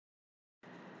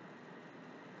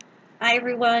Hi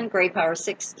everyone, Gray Power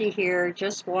 60 here,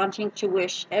 just wanting to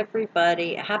wish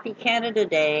everybody a happy Canada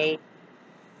Day.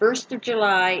 1st of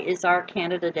July is our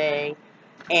Canada Day,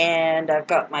 and I've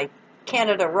got my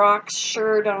Canada Rocks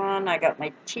shirt on, I got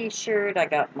my t-shirt, I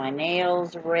got my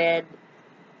nails red.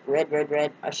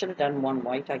 I should have done one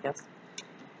white, I guess.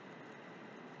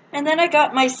 And then I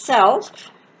got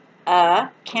myself a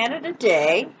Canada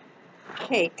Day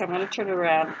cake. I'm going to turn it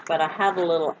around, but I had a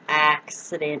little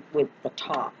accident with the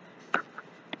top.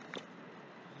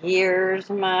 Here's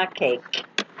my cake.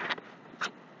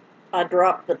 I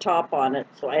dropped the top on it,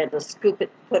 so I had to scoop it,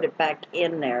 put it back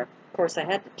in there. Of course, I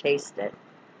had to taste it.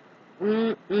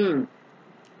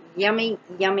 Yummy,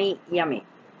 yummy, yummy.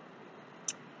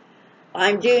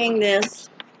 I'm doing this.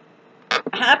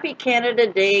 Happy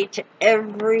Canada Day to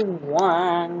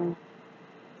everyone.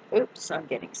 Oops, I'm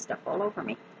getting stuff all over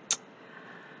me.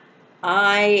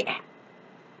 I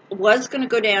was going to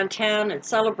go downtown and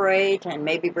celebrate and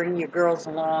maybe bring your girls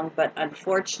along, but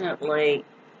unfortunately,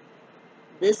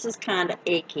 this is kind of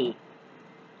achy,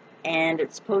 and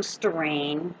it's supposed to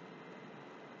rain,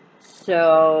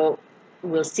 so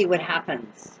we'll see what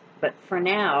happens. But for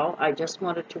now, I just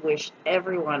wanted to wish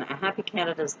everyone a happy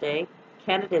Canada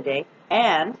Day,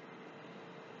 and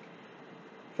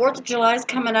 4th of July is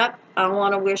coming up. I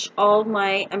want to wish all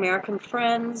my American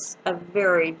friends a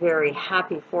very, very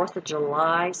happy 4th of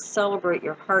July. Celebrate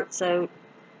your hearts out.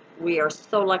 We are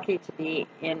so lucky to be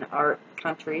in our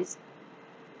countries,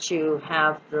 to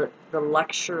have the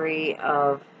luxury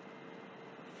of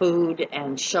food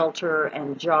and shelter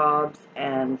and jobs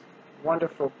and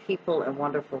wonderful people and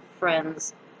wonderful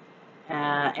friends.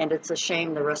 And it's a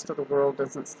shame the rest of the world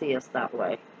doesn't see us that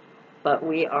way. But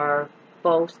we are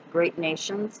both great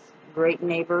nations, great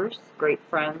neighbors, great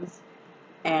friends.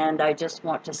 And I just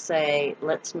want to say,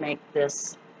 let's make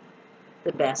this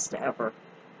the best ever.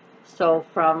 So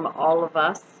from all of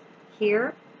us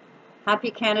here,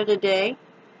 happy Canada Day.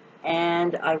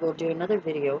 And I will do another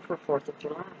video for 4th of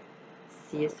July.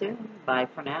 See you soon. Bye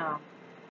for now.